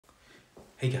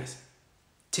Hey guys,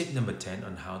 tip number 10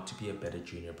 on how to be a better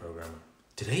junior programmer.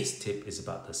 Today's tip is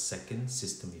about the second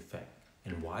system effect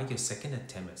and why your second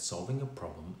attempt at solving a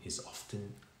problem is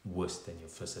often worse than your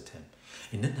first attempt.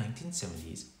 In the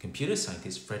 1970s, computer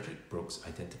scientist Frederick Brooks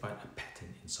identified a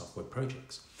pattern in software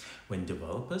projects. When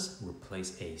developers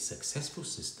replace a successful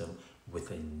system with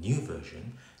a new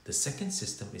version, the second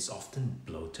system is often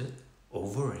bloated,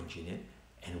 over-engineered,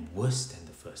 and worse than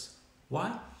the first.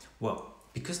 Why? Well,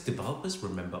 because developers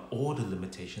remember all the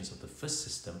limitations of the first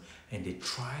system and they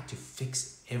try to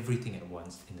fix everything at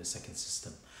once in the second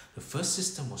system. The first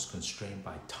system was constrained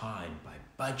by time, by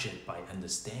budget, by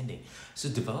understanding, so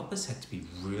developers had to be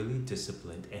really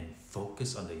disciplined and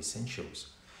focus on the essentials.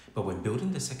 But when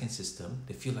building the second system,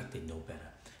 they feel like they know better.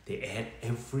 They add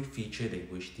every feature they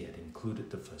wish they had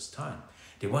included the first time.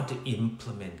 They want to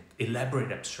implement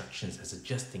elaborate abstractions as a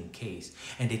just in case,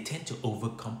 and they tend to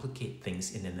overcomplicate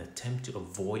things in an attempt to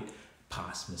avoid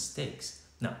past mistakes.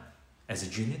 Now, as a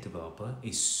junior developer,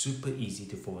 it's super easy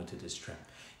to fall into this trap.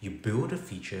 You build a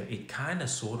feature, it kind of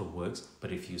sort of works,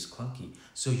 but it feels clunky,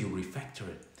 so you refactor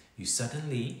it. You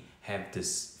suddenly have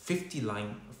this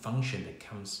 50-line function that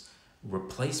comes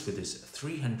replaced with this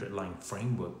 300-line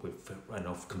framework with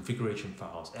configuration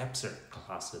files, abstract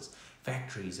classes,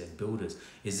 factories and builders.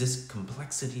 Is this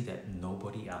complexity that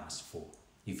nobody asked for?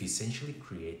 You've essentially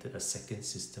created a second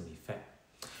system effect,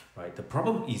 right? The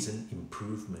problem isn't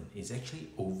improvement, it's actually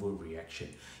overreaction.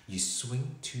 You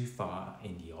swing too far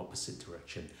in the opposite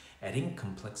direction, adding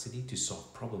complexity to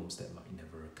solve problems that might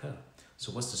never occur.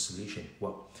 So what's the solution?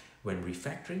 Well, when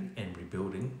refactoring and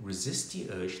rebuilding, resist the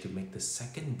urge to make the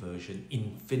second version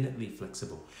infinitely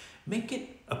flexible. Make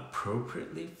it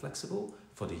appropriately flexible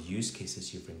for the use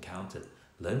cases you've encountered.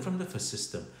 Learn from the first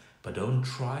system, but don't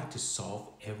try to solve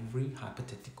every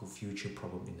hypothetical future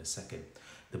problem in a second.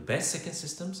 The best second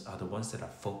systems are the ones that are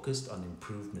focused on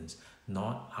improvements,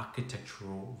 not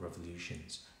architectural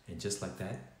revolutions. And just like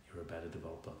that, you're a better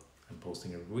developer. I'm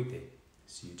posting every weekday.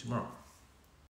 See you tomorrow.